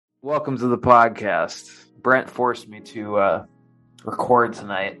Welcome to the podcast. Brent forced me to record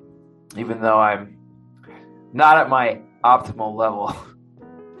tonight, even though I'm not at my optimal level.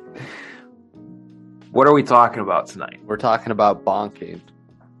 What are we talking about tonight? We're talking about bonking.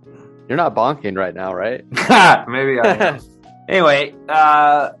 You're not bonking right now, right? Maybe I am. Anyway,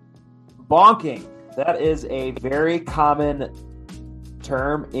 bonking. That is a very common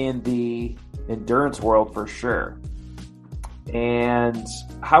term in the endurance world for sure. And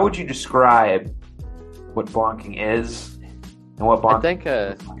how would you describe what bonking is and what bonking I think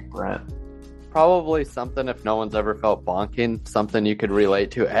is like, Brent? probably something, if no one's ever felt bonking, something you could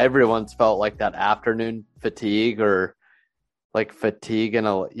relate to. Everyone's felt like that afternoon fatigue or like fatigue in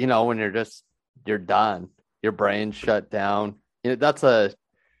when you're done. Your brain's shut down. That's the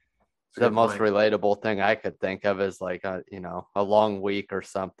most relatable thing I could think of is like a long week or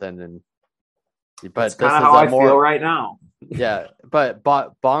something. But that's kind of how I feel right now. Yeah, but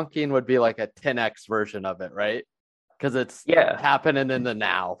bonking would be like a 10x version of it, right? Because it's happening in the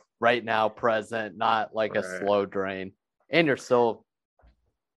now, right now, present, not like a slow drain. And you're still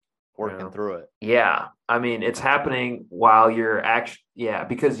working through it. Yeah. I mean, it's happening while you're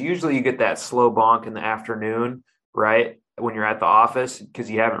because usually you get that slow bonk in the afternoon, right? When you're at the office because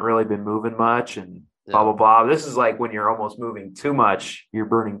you haven't really been moving much and blah, blah, blah. This is like when you're almost moving too much, you're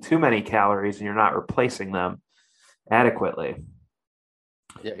burning too many calories and you're not replacing them adequately.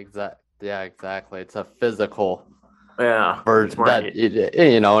 Yeah, exactly. It's a physical version that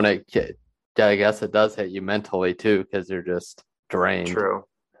and I guess it does hit you mentally too because you're just drained. True.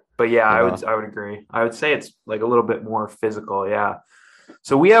 But yeah, I would agree. I would say it's like a little bit more physical. Yeah.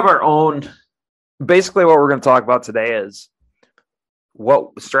 So we have our own. Basically, what we're going to talk about today is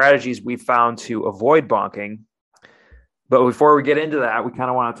what strategies we found to avoid bonking. But before we get into that, we kind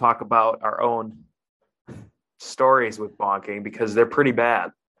of want to talk about our own stories with bonking because they're pretty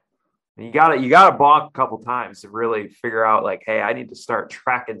bad. And you gotta bonk a couple times to really figure out like, hey, I need to start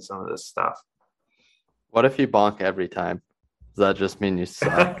tracking some of this stuff. What if you bonk every time? Does that just mean you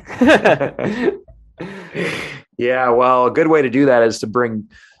suck? Yeah, well, a good way to do that is to bring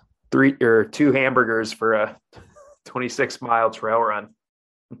 3 or 2 hamburgers for a 26-mile trail run.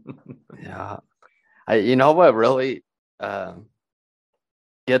 Yeah. What really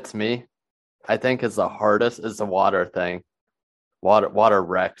gets me, I think is the hardest is the water thing. Water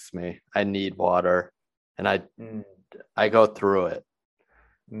wrecks me. I need water and I go through it.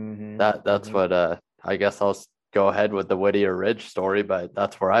 Mm-hmm. That's what I guess I'll go ahead with the Whittier Ridge story, but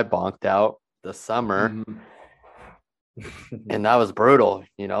that's where I bonked out this summer. Mm-hmm. And that was brutal.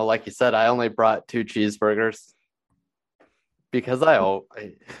 Like you said, I only brought 2 cheeseburgers because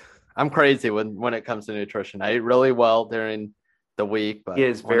I'm crazy when it comes to nutrition. I eat really well during the week, but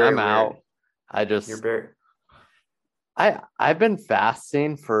when I'm out, I've been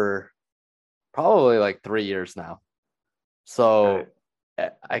fasting for probably like 3 years now. So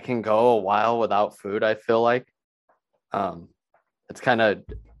I can go a while without food, I feel like. It's kind of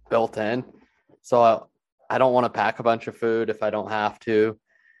built in. So I don't want to pack a bunch of food if I don't have to.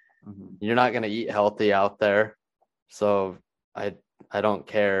 Mm-hmm. You're not going to eat healthy out there. So I don't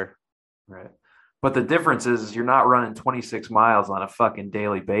care. Right. But the difference is you're not running 26 miles on a fucking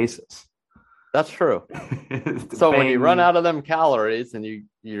daily basis. That's true. So when you run out of them calories and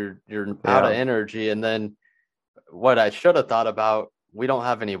you're out of energy, and then what I should have thought about, we don't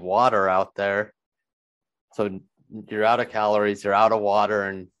have any water out there. So you're out of calories, you're out of water,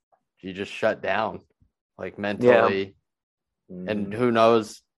 and you just shut down like mentally. Yeah. And who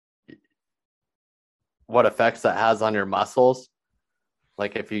knows what effects that has on your muscles.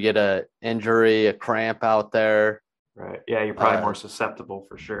 Like if you get an injury, a cramp out there. Right. Yeah, you're probably more susceptible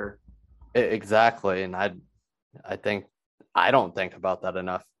for sure. Exactly. And I don't think about that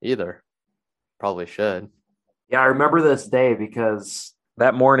enough either. Probably should. Yeah, I remember this day because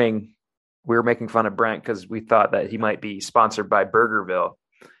that morning we were making fun of Brent because we thought that he might be sponsored by Burgerville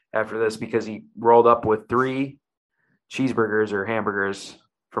after this because he rolled up with 3 cheeseburgers or hamburgers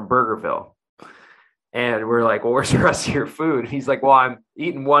from Burgerville. And we're like, well, where's the rest of your food? He's like, well, I'm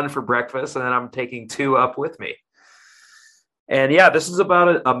eating 1 for breakfast and then I'm taking 2 up with me. And yeah, this is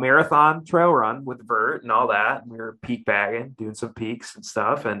about a marathon trail run with Vert and all that. We were peak bagging, doing some peaks and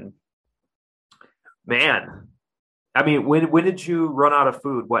stuff. And man, I mean, when did you run out of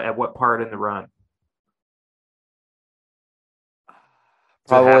food? At what part in the run?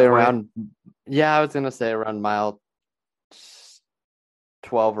 Probably around, I was going to say around mile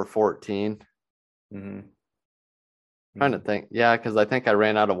 12 or 14. Mm-hmm. Trying to think. Yeah, because I think I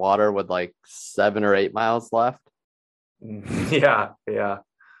ran out of water with like 7 or 8 miles left. Yeah. Yeah.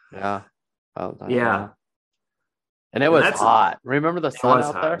 Yeah. And it was hot. Remember the sun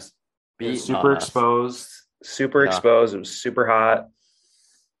out there? It was super exposed. Super exposed. It was super hot.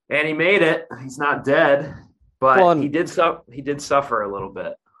 And he made it. He's not dead, but he did suffer a little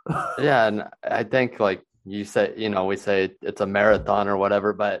bit. Yeah, and I think like you say, we say it's a marathon or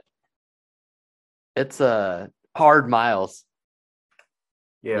whatever, but it's a hard miles.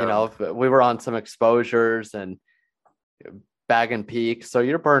 Yeah. We were on some exposures and bagging peaks, so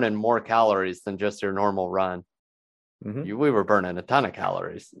you're burning more calories than just your normal run. We were burning a ton of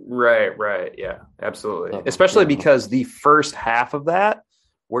calories. Right. Yeah, absolutely. So, especially because the first half of that,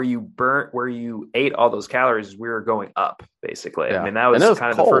 where you ate all those calories, we were going up basically. Yeah. I mean, that was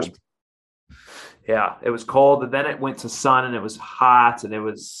kind of cold. The first. Yeah, it was cold, and then it went to sun, and it was hot, and it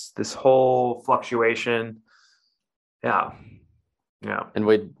was this whole fluctuation. Yeah. And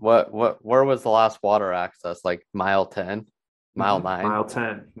where was the last water access? Like mile 10, mile 9,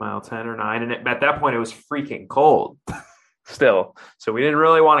 mile 10 or 9, and at that point it was freaking cold still. So we didn't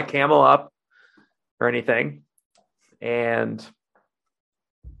really want to camel up or anything, and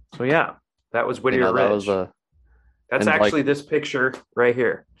so yeah, that was Whittier Ridge. That's actually this picture right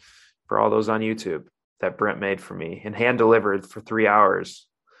here for all those on YouTube that Brent made for me and hand delivered for 3 hours.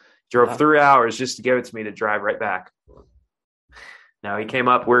 Drove 3 hours just to give it to me to drive right back. Now he came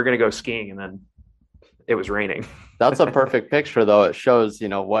up, we were going to go skiing, and then it was raining. That's a perfect picture, though. It shows,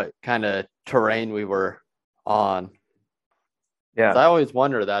 what kind of terrain we were on. Yeah. I always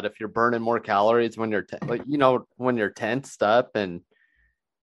wonder that if you're burning more calories when you're, when you're tensed up and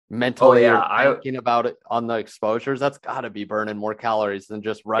mentally you're thinking about it on the exposures, that's got to be burning more calories than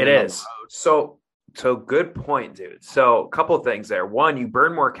just running. It is. So good point, dude. So a couple of things there. One, you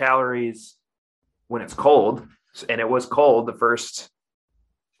burn more calories when it's cold. And it was cold the first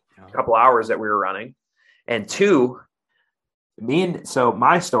couple hours that we were running. And two,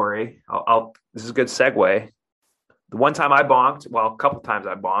 my story, this is a good segue. The one time I bonked, a couple times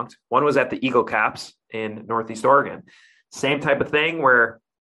I bonked. One was at the Eagle Caps in Northeast Oregon. Same type of thing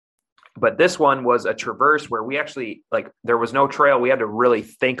but this one was a traverse where we actually, there was no trail. We had to really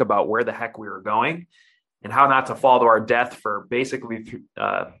think about where the heck we were going and how not to fall to our death for basically,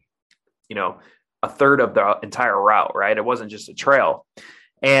 a third of the entire route, right? It wasn't just a trail.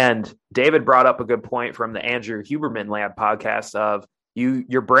 And David brought up a good point from the Andrew Huberman Lab podcast of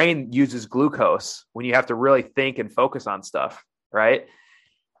your brain uses glucose when you have to really think and focus on stuff, right?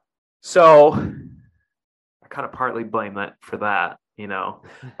 So I kind of partly blame that for that,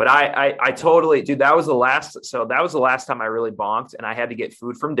 but I totally, dude, that was the last time I really bonked, and I had to get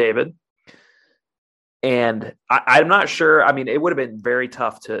food from David. And I'm not sure. I mean, it would have been very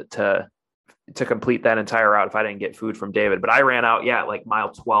tough to complete that entire route if I didn't get food from David. But I ran out, like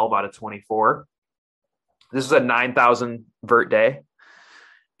mile 12 out of 24. This is a 9,000 vert day.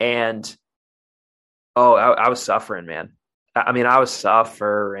 And, I was suffering, man. I mean, I was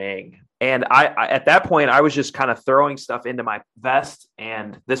suffering. And I at that point, I was just kind of throwing stuff into my vest,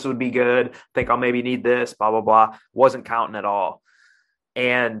 and this would be good. Think I'll maybe need this, blah, blah, blah. Wasn't counting at all.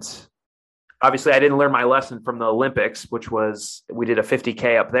 And obviously, I didn't learn my lesson from the Olympics, which was we did a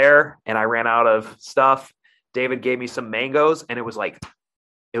 50K up there, and I ran out of stuff. David gave me some mangoes, and it was like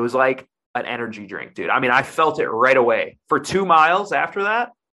an energy drink, dude. I mean, I felt it right away. For 2 miles after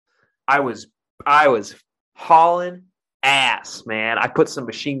that, I was hauling ass, man. I put some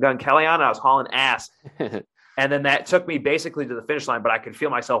Machine Gun Kelly on, and I was hauling ass. And then that took me basically to the finish line, but I could feel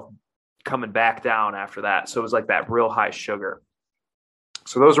myself coming back down after that. So it was like that real high sugar.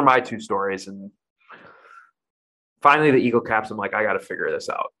 So those are my 2 stories. And finally the Eagle Caps, I'm like, I got to figure this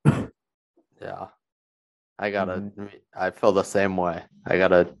out. Yeah. I feel the same way. I got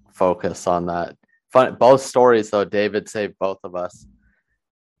to focus on that. Both stories though, David saved both of us.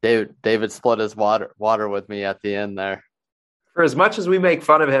 David split his water with me at the end there. For as much as we make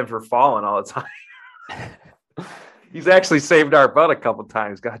fun of him for falling all the time, he's actually saved our butt a couple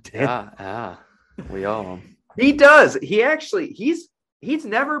times. God damn. Yeah. We owe him. He does. I've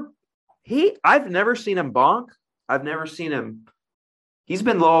never seen him bonk. I've never seen him. He's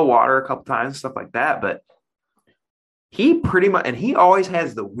been low water a couple times, stuff like that, but he pretty much, and he always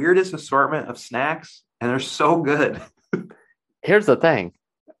has the weirdest assortment of snacks, and they're so good. Here's the thing.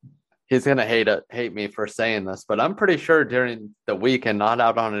 He's going to hate me for saying this, but I'm pretty sure during the week and not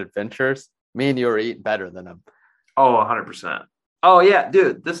out on adventures, me and you are eating better than him. Oh, 100%. Oh, yeah,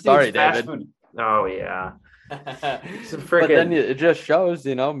 dude. This dude's fast David. Food. Oh, yeah. But then it just shows,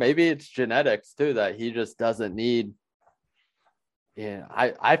 maybe it's genetics too, that he just doesn't need. Yeah,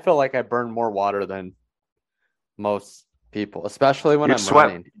 I feel like I burn more water than most people, especially when I'm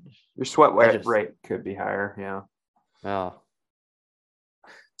running. Your sweat rate could be higher. Yeah. Yeah.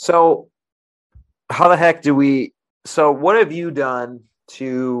 So how the heck do we So what have you done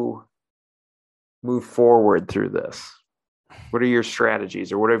to move forward through this? What are your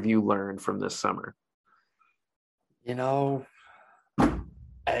strategies, or what have you learned from this summer? You know,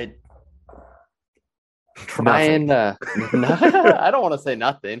 I Nothing. trying I don't want to say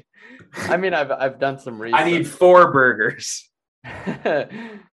nothing. I mean, I've done some I research. need 4 burgers.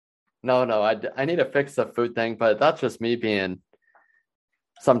 No, I need to fix the food thing, but that's just me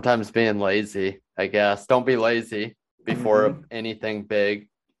sometimes being lazy, I guess. Don't be lazy before anything big.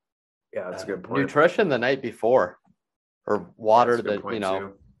 Yeah, that's a good point. Nutrition the night before, or water That's a good that, point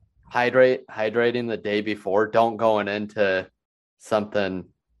too. hydrating the day before. Don't going into something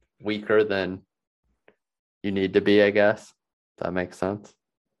weaker than you need to be, I guess. That makes sense.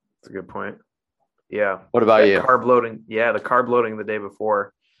 That's a good point. Yeah. What about you? Carb loading. Yeah, the carb loading the day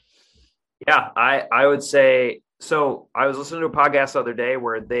before. Yeah, I would say so. I was listening to a podcast the other day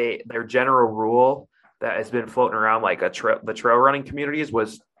where their general rule that has been floating around like the trail running communities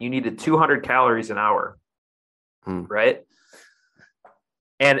was you needed 200 calories an hour, right?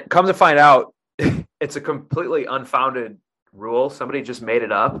 And come to find out, it's a completely unfounded rule. Somebody just made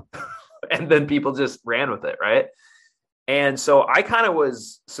it up, and then people just ran with it, right? And so I kind of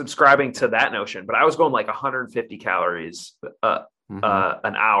was subscribing to that notion, but I was going like 150 calories an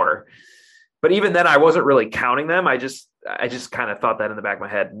hour. But even then, I wasn't really counting them. I just kind of thought that in the back of my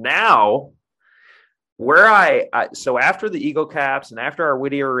head. Now, so after the Eagle Caps and after our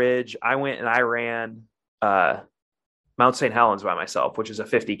Whittier Ridge, I went and I ran Mount St. Helens by myself, which is a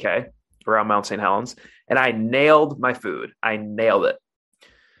 50K around Mount St. Helens, and I nailed my food. I nailed it.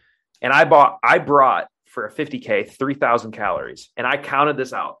 And I brought for a 50K 3,000 calories, and I counted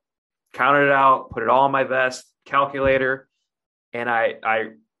it out, put it all in my vest calculator, and I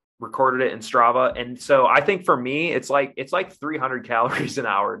recorded it in Strava. And so I think for me, it's like 300 calories an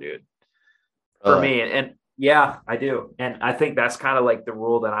hour, dude, for me. And yeah, I do. And I think that's kind of like the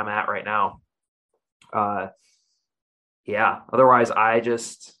rule that I'm at right now. Yeah. Otherwise I don't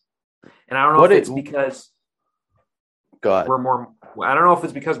know if it's because we're more, I don't know if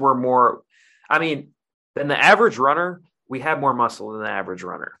it's because we're more, I mean, than the average runner, we have more muscle than the average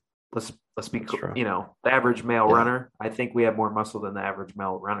runner. Let's be, the average male runner, I think we have more muscle than the average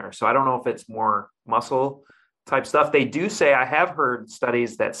male runner. So I don't know if it's more muscle type stuff. They do say, I have heard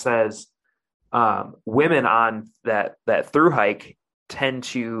studies that says women on that through hike tend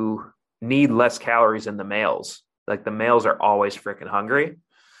to need less calories than the males. Like the males are always freaking hungry.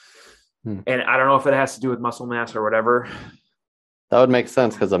 And I don't know if it has to do with muscle mass or whatever. That would make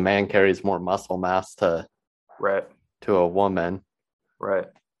sense because a man carries more muscle mass to a woman. Right.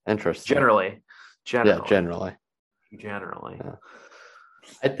 Interesting. Generally. Yeah, generally. Yeah.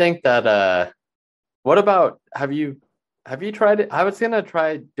 I think that what about have you tried it? I was gonna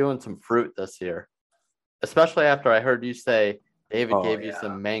try doing some fruit this year, especially after I heard you say David gave you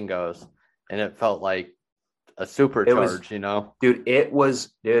some mangoes, and it felt like a supercharge, Dude, it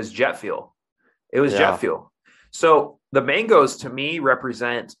was jet fuel. It was jet fuel. So the mangoes to me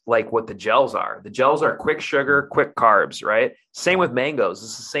represent like what the gels are. The gels are quick sugar, quick carbs, right? Same with mangoes.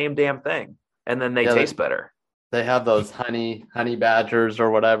 It's the same damn thing. And then they taste better. They have those honey badgers or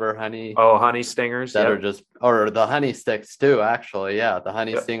whatever, honey stingers that are just, or the honey sticks too, actually. Yeah, the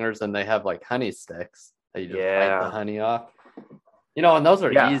honey stingers, and they have like honey sticks that you just bite the honey off. And those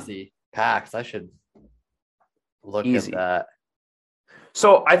are easy packs. I should look at that.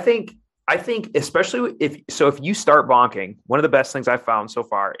 So I think especially if you start bonking, one of the best things I've found so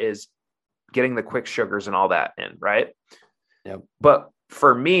far is getting the quick sugars and all that in, right? Yep. But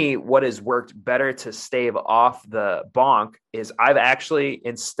for me, what has worked better to stave off the bonk is I've actually,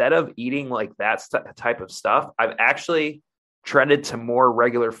 instead of eating like that type of stuff, I've actually trended to more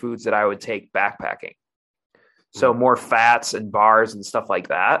regular foods that I would take backpacking. So more fats and bars and stuff like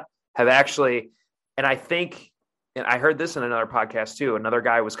that have actually, and I think, and I heard this in another podcast too, another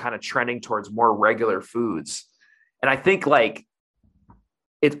guy was kind of trending towards more regular foods. And I think like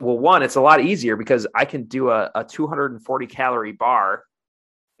it's a lot easier because I can do a 240 calorie bar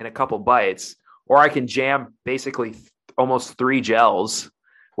in a couple bites, or I can jam basically almost 3 gels,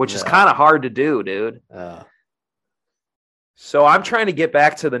 which is kind of hard to do, dude. So I'm trying to get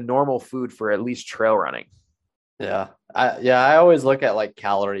back to the normal food for at least trail running. Yeah. I always look at like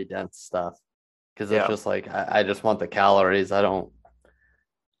calorie dense stuff because it's just like, I just want the calories. I'll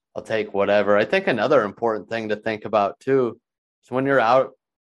take whatever. I think another important thing to think about too is when you're out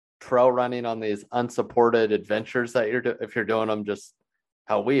trail running on these unsupported adventures that if you're doing them just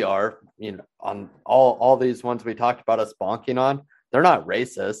how we are, on all these ones we talked about us bonking on, they're not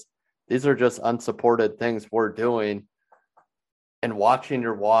races. These are just unsupported things we're doing and watching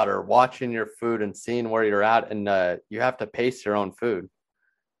your water, watching your food, and seeing where you're at. And you have to pace your own food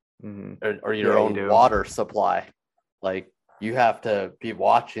or your own water supply. Like you have to be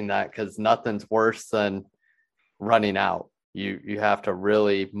watching that because nothing's worse than running out. You have to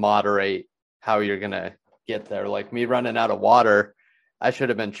really moderate how you're gonna get there. Like me running out of water, I should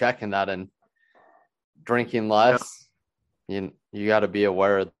have been checking that and drinking less. Yeah. You got to be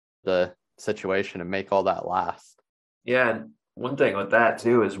aware of the situation and make all that last. Yeah, and one thing with that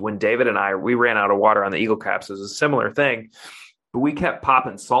too is when David and we ran out of water on the Eagle Caps. It was a similar thing, but we kept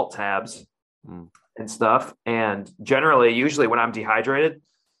popping salt tabs and stuff. And usually when I'm dehydrated,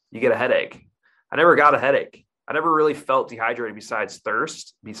 you get a headache. I never got a headache. I never really felt dehydrated besides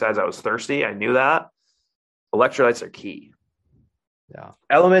thirst. Besides, I was thirsty. I knew that. Electrolytes are key. Yeah.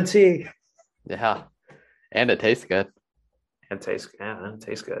 Element T. Yeah. And it tastes good. It tastes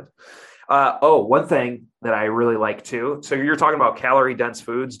good. One thing that I really like too. So you're talking about calorie dense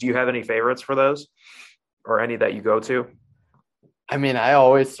foods. Do you have any favorites for those or any that you go to? I mean, I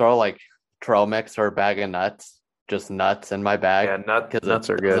always throw like trail mix or a bag of nuts, just nuts in my bag. Yeah, nuts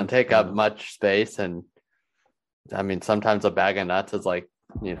are good. It doesn't take up much space. And I mean, sometimes a bag of nuts is like,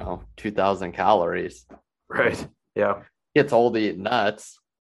 2,000 calories. Right. Yeah. It's old eating nuts,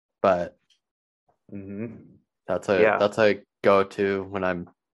 but that's a go-to when I'm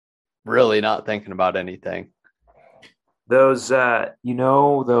really not thinking about anything. Those,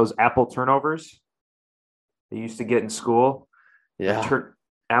 those apple turnovers they used to get in school. Yeah.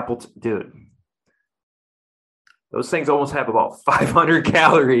 Dude, those things almost have about 500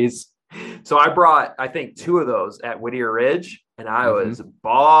 calories. So I brought, I think, 2 of those at Whittier Ridge, and I was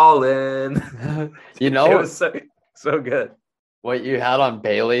balling. It was so good. What you had on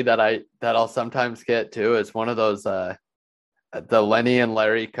Bailey that I'll sometimes get too is one of those the Lenny and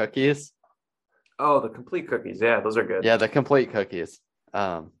Larry cookies. Oh, the complete cookies. Yeah, those are good. Yeah, the complete cookies.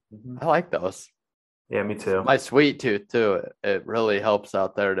 I like those. Yeah, me too. My sweet tooth too. It really helps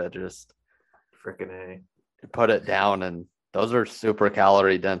out there to just freaking put it down, and those are super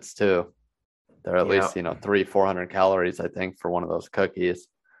calorie dense too. They're at least 300-400 calories, I think, for one of those cookies.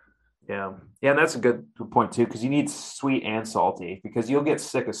 Yeah, and that's a good point too, because you need sweet and salty, because you'll get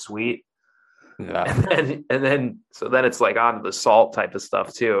sick of sweet. Yeah, and then it's like on to the salt type of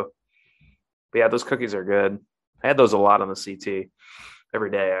stuff too. But yeah, those cookies are good. I had those a lot on the CT every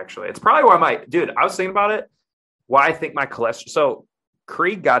day, actually. It's probably why I was thinking about it. Why I think my cholesterol. So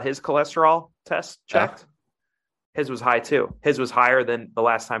Krieg got his cholesterol test checked. Yeah. His was high too. His was higher than the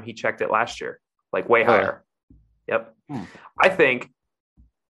last time he checked it last year, like way higher. Yep. I think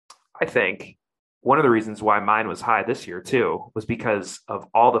one of the reasons why mine was high this year too was because of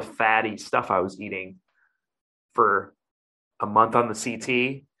all the fatty stuff I was eating for a month on the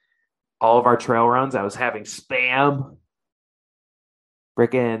CT. All of our trail runs, I was having Spam,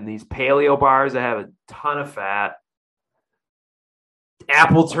 freaking these paleo bars that have a ton of fat,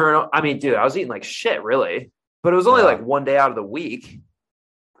 apple turn. I mean, dude, I was eating like shit, really. But it was only like one day out of the week.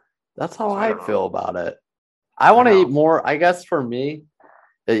 That's how I feel about it. I want to eat more. I guess for me,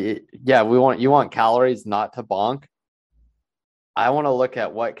 you want calories not to bonk. I want to look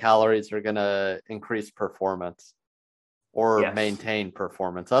at what calories are going to increase performance or maintain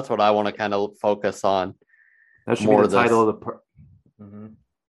performance. That's what I want to kind of focus on. That should be the title of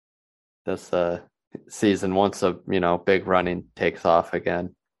this season once big running takes off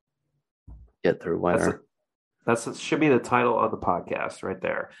again. Get through winter. That should be the title of the podcast right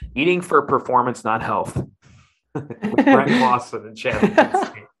there. Eating for performance, not health. With Brent Lawson and Chad.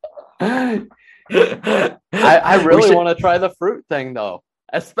 I really want to try the fruit thing though,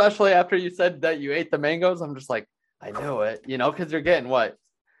 especially after you said that you ate the mangoes. I'm just like, I knew it, because you're getting what?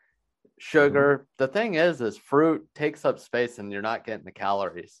 Sugar. The thing is fruit takes up space and you're not getting the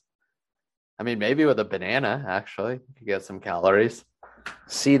calories. I mean, maybe with a banana, actually, you could get some calories.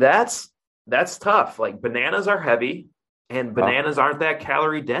 See, that's tough. Like bananas are heavy and bananas aren't that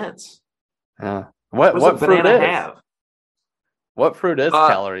calorie dense. What fruit have? What fruit is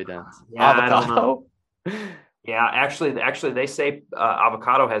calorie dense? Avocado? I don't know. Yeah, actually they say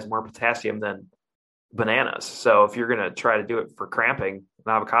avocado has more potassium than bananas. So if you're going to try to do it for cramping,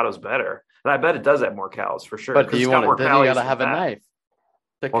 an avocado is better. And I bet it does have more calories for sure. But do you want more calories? You got to have a knife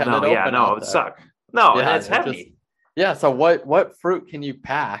to cut it open. It would suck. No, and it's heavy. So what fruit can you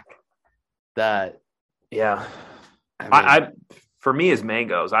pack that? Yeah. I for me is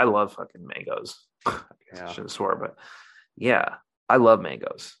mangoes. I love fucking mangoes. I shouldn't have swore, but yeah, I love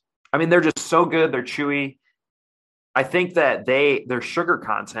mangoes. I mean, they're just so good. They're chewy. I think that their sugar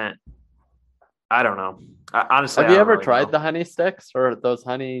content, I don't know. Honestly, have you ever tried the honey sticks or those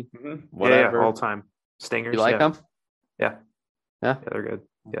honey whatever? Yeah, all time stingers? You like them? Yeah. Yeah. Yeah, they're good.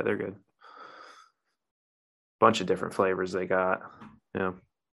 Yeah, they're good. Bunch of different flavors they got. Yeah.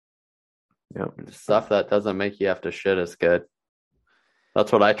 Yep. Stuff that doesn't make you have to shit is good.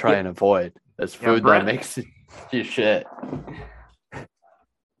 That's what I try and avoid. Is food that makes you shit.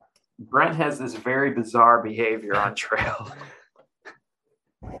 Brent has this very bizarre behavior on trail.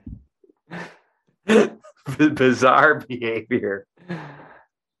 Bizarre behavior.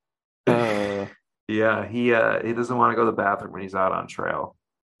 Yeah, he doesn't want to go to the bathroom when he's out on trail.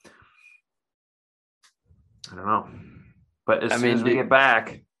 I don't know, but as soon as we get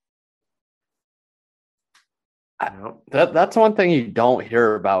back, that's one thing you don't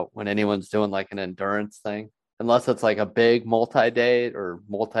hear about when anyone's doing like an endurance thing, unless it's like a big multi-day or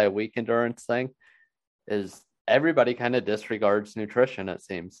multi-week endurance thing, is everybody kind of disregards nutrition, it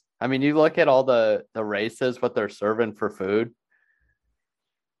seems. I mean, you look at all the races, what they're serving for food.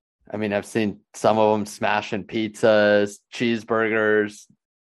 I mean, I've seen some of them smashing pizzas, cheeseburgers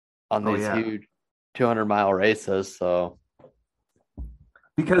on these huge 200-mile races. So,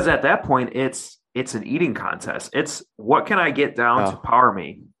 because at that point, it's an eating contest. It's what can I get down to power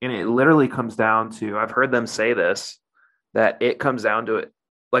me? And it literally comes down to, I've heard them say this, that it comes down to it.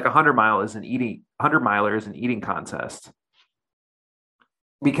 Like 100-miler is an eating contest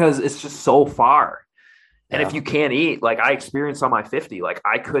because it's just so far. And if you can't eat, like I experienced on my 50, like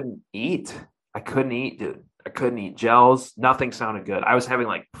I couldn't eat, dude. I couldn't eat gels. Nothing sounded good. I was having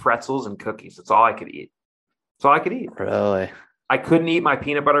like pretzels and cookies. That's all I could eat. Really? I couldn't eat my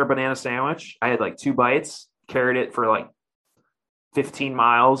peanut butter banana sandwich. I had like 2 bites, carried it for like 15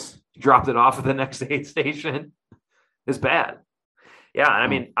 miles, dropped it off at the next aid station. It's bad. Yeah. I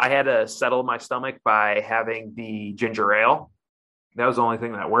mean, I had to settle my stomach by having the ginger ale. That was the only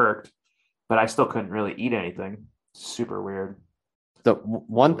thing that worked. But I still couldn't really eat anything. Super weird. The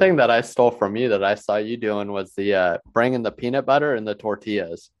one thing that I stole from you that I saw you doing was the bringing the peanut butter and the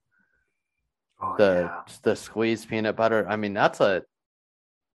tortillas. The squeezed peanut butter. I mean, that's a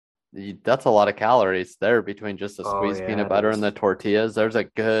lot of calories there between just the squeezed peanut butter and the tortillas. That's a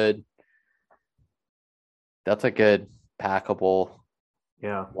good packable,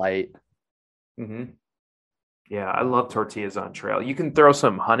 light. Mm-hmm. Yeah, I love tortillas on trail. You can throw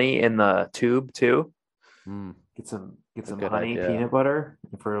some honey in the tube too. Get some honey, peanut butter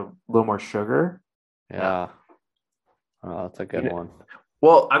for a little more sugar. Yeah. Oh, that's a good one.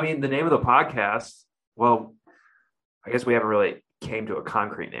 Well, I mean, the name of the podcast, well, I guess we haven't really came to a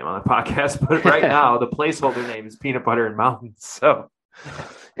concrete name on the podcast, but right now the placeholder name is Peanut Butter and Mountains. So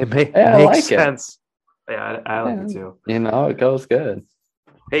it makes sense. Yeah, I like it too. You know, it goes good.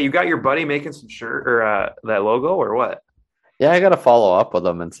 Hey, you got your buddy making some shirt or that logo or what? Yeah, I got to follow up with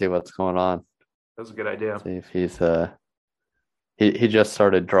him and see what's going on. That was a good idea. See if he's he just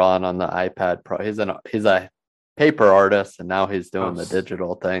started drawing on the iPad Pro. He's a paper artist and now he's doing the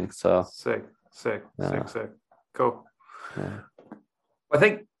digital thing. So sick. Cool. Yeah. I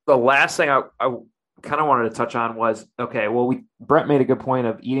think the last thing I kind of wanted to touch on was Brent made a good point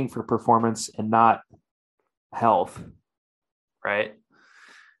of eating for performance and not health, right?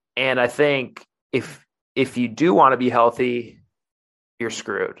 And I think if you do want to be healthy, you're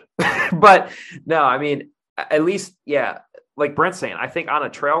screwed. But no, I mean, at least, like Brent's saying, I think on a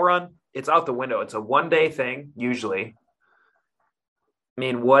trail run, it's out the window. It's a one-day thing, usually. I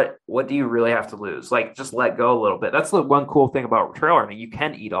mean, what do you really have to lose? Like, just let go a little bit. That's the one cool thing about trail running. You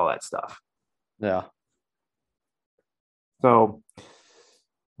can eat all that stuff. Yeah. So,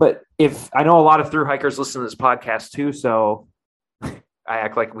 but if I know a lot of thru hikers listen to this podcast too, so I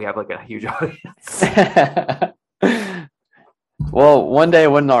act like we have like a huge audience. Well, one day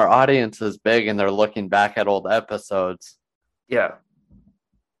when our audience is big and they're looking back at old episodes. Yeah.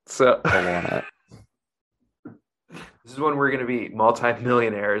 So this is when we're going to be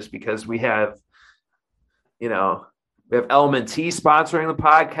multi-millionaires because we have Element-T sponsoring the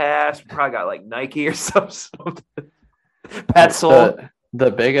podcast. We probably got like Nike or something. Petzl.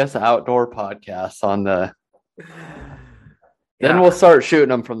 The biggest outdoor podcast on the. Then we'll start shooting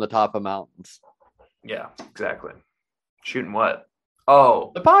them from the top of mountains. Yeah, exactly. Shooting what?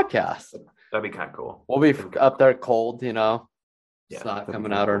 Oh, the podcast. That'd be kind of cool. We'll be up there cold, It's not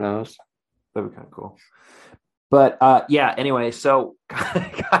coming out our nose. That'd be kind of cool. But anyway, so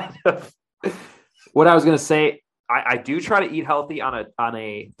kind of what I was going to say, I do try to eat healthy on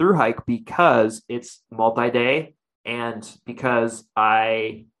a thru hike because it's multi-day and because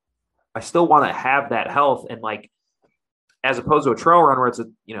I still want to have that health and like, as opposed to a trail run where it's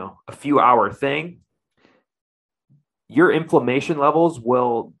a few hour thing, your inflammation levels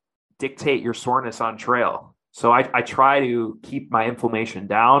will dictate your soreness on trail. So I try to keep my inflammation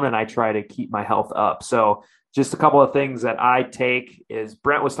down and I try to keep my health up. So just a couple of things that I take is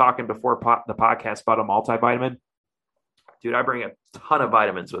Brent was talking before the podcast about a multivitamin. Dude, I bring a ton of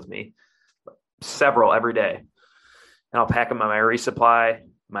vitamins with me, several every day. And I'll pack them in my resupply,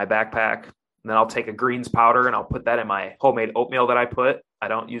 my backpack. And then I'll take a greens powder and I'll put that in my homemade oatmeal that I put. I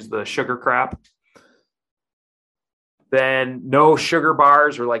don't use the sugar crap. Then no sugar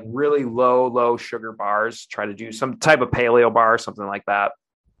bars or like really low sugar bars. Try to do some type of paleo bar, something like that.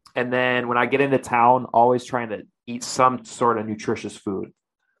 And then when I get into town, always trying to eat some sort of nutritious food.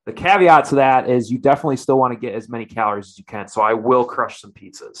 The caveat to that is you definitely still want to get as many calories as you can. So I will crush some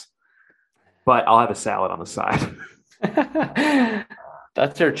pizzas, but I'll have a salad on the side.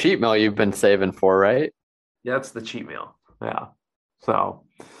 That's your cheat meal you've been saving for, right? Yeah, that's the cheat meal. Yeah. So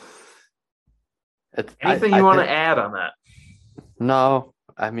It's, anything you want to add on that? No,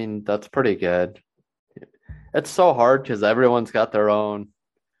 I mean, that's pretty good. It's so hard because everyone's got their own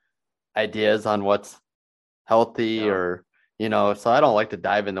ideas on what's healthy or, so I don't like to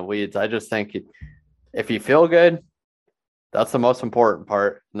dive in the weeds. I just think if you feel good, that's the most important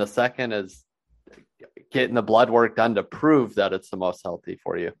part. And the second is getting the blood work done to prove that it's the most healthy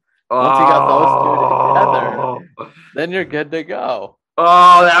for you. Once you got those two together, then you're good to go.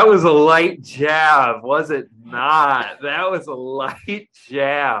 Oh, that was a light jab, was it not? That was a light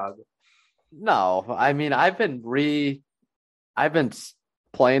jab. No, I mean, I've been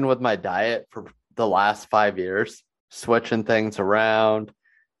playing with my diet for the last 5 years, switching things around,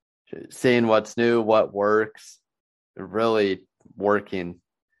 seeing what's new, what works, really working.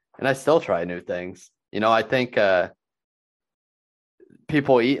 And I still try new things. I think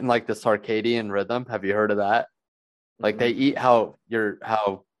people eat in like the circadian rhythm. Have you heard of that? Like they eat how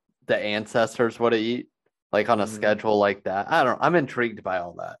the ancestors would eat, like on a schedule like that. I'm intrigued by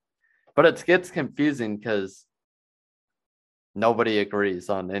all that. But it gets confusing because nobody agrees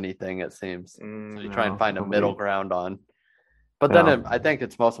on anything, it seems. So you try and find a middle ground on. But then I think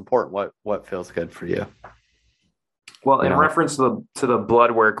it's most important what feels good for you. Well, in reference to the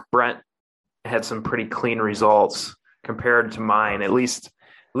blood work, Brent had some pretty clean results compared to mine, at least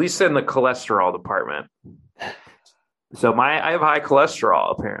in the cholesterol department. So I have high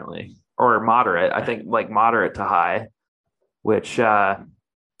cholesterol apparently, or moderate. I think like moderate to high, which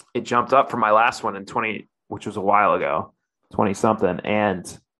it jumped up from my last one in 20, which was a while ago, 20 something.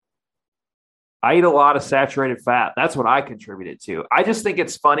 And I eat a lot of saturated fat. That's what I contributed to. I just think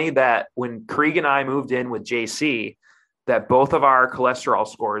it's funny that when Krieg and I moved in with JC, that both of our cholesterol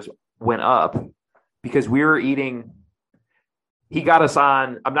scores went up because we were eating. He got us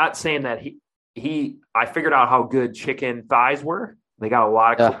on. I'm not saying that I figured out how good chicken thighs were. They got a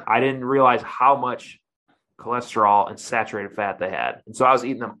lot of, I didn't realize how much cholesterol and saturated fat they had. And so I was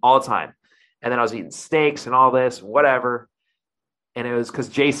eating them all the time. And then I was eating steaks and all this, whatever. And it was because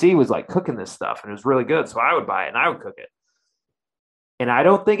JC was like cooking this stuff and it was really good. So I would buy it and I would cook it. And I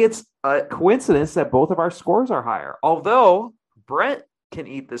don't think it's a coincidence that both of our scores are higher. Although Brent can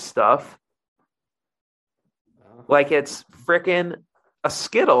eat this stuff like it's freaking a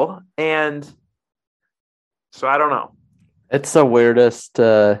Skittle. And so I don't know. It's the weirdest.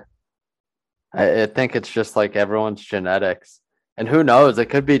 I think it's just like everyone's genetics. And who knows? It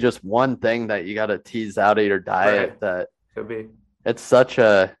could be just one thing that you got to tease out of your diet. Right. That could be. It's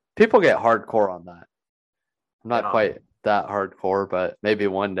people get hardcore on that. I'm not quite that hardcore, but maybe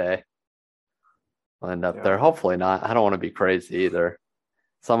one day I'll end up there. Hopefully not. I don't want to be crazy either.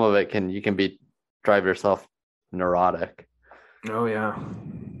 Some of it you can drive yourself neurotic. Oh yeah.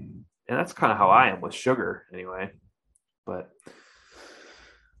 And that's kind of how I am with sugar anyway. But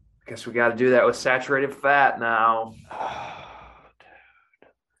I guess we got to do that with saturated fat now.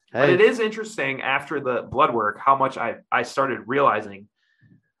 But it is interesting after the blood work how much I started realizing,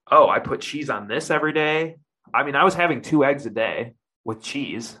 I put cheese on this every day. I mean, I was having 2 eggs a day with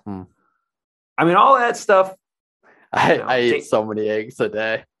cheese. I mean, all that stuff. I eat so many eggs a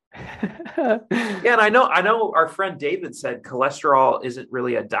day. Yeah, and I know our friend David said cholesterol isn't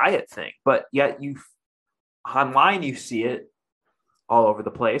really a diet thing, but yet online you see it all over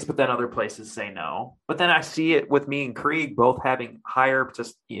the place, but then other places say no. But then I see it with me and Krieg both having higher,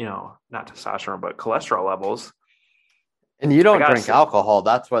 just not testosterone, but cholesterol levels. And you don't drink alcohol.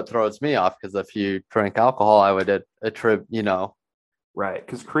 That's what throws me off. Because if you drink alcohol, I would attribute, right?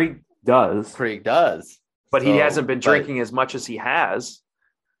 Because Krieg does, but he hasn't been drinking as much as he has.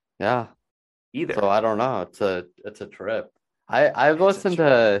 Yeah, either. So I don't know. It's a trip. I've listened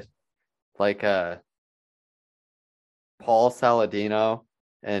to like Paul Saladino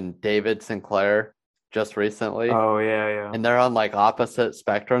and David Sinclair just recently. Oh yeah. And they're on like opposite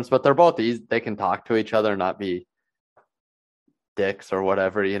spectrums, but they're both easy. They can talk to each other, not be dicks or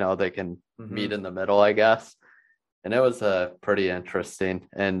whatever. They can meet in the middle, I guess. and it was pretty interesting.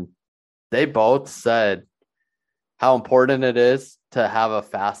 And they both said how important it is to have a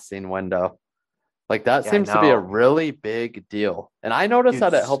fasting window. Like that Yeah, I seems to be a know. really big deal. And I notice Dude,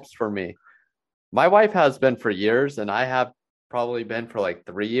 that it helps for me. My wife has been for years, and I have probably been for like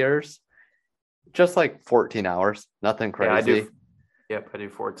 3 years, just like 14 hours, nothing yeah, I crazy. do. Yep, I do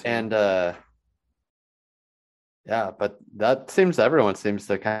 14. And yeah, but that seems everyone seems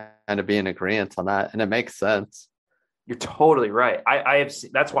to kind of be in agreement on that, and it makes sense. You're totally right. I have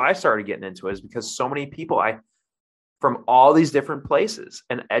seen, that's why I started getting into it, is because so many people from all these different places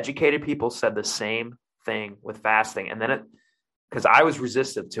and educated people said the same thing with fasting. And then because I was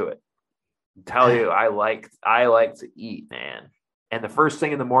resistant to it. Tell you, I like to eat, man. And the first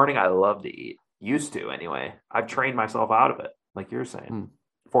thing in the morning, I love to eat. Used to anyway. I've trained myself out of it, like you're saying.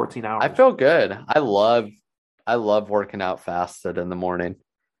 14 hours. I feel good. I love working out fasted in the morning.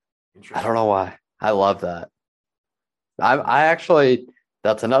 I don't know why. I love that. I actually,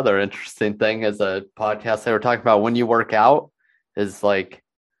 that's another interesting thing as a podcast they were talking about when you work out is like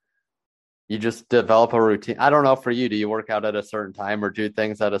you just develop a routine. I don't know for you, do you work out at a certain time or do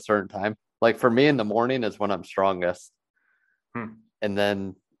things at a certain time? Like for me in the morning is when I'm strongest. And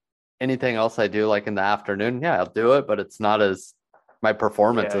then anything else I do like in the afternoon, yeah, I'll do it, but it's not as my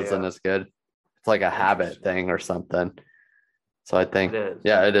performance isn't as good. It's like a habit thing or something. So I think,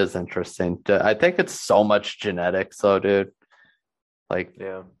 yeah, it is interesting. I think it's so much genetics, though, dude. Like,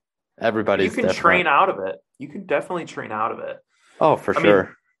 Yeah, everybody's you can different. train out of it. You can definitely train out of it. Oh, for sure.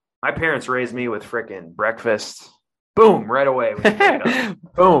 Mean, my parents raised me with freaking breakfast. Boom, right away. When you wake up.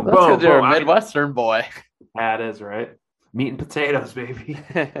 Boom, That's boom, boom. You're a Midwestern boy. That is right. Meat and potatoes, baby.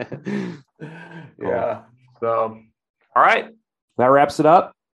 Yeah. So, all right, that wraps it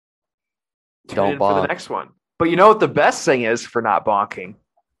up. Tune in for the next one. But you know what the best thing is for not bonking?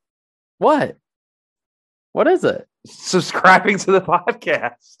 What? What is it? Subscribing to the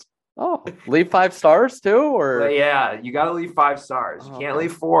podcast. Oh, leave 5 stars too, or but yeah, you got to leave 5 stars. You can't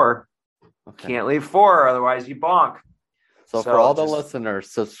leave 4. Okay. Can't leave 4, otherwise you bonk. So for all the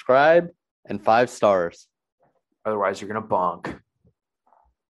listeners, subscribe and 5 stars. Otherwise, you're gonna bonk.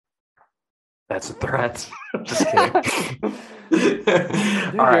 That's a threat. Just kidding. Dude,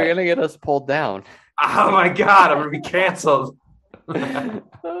 you're gonna get us pulled down. Oh my god, I'm gonna be canceled. For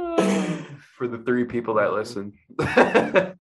the 3 people that listen.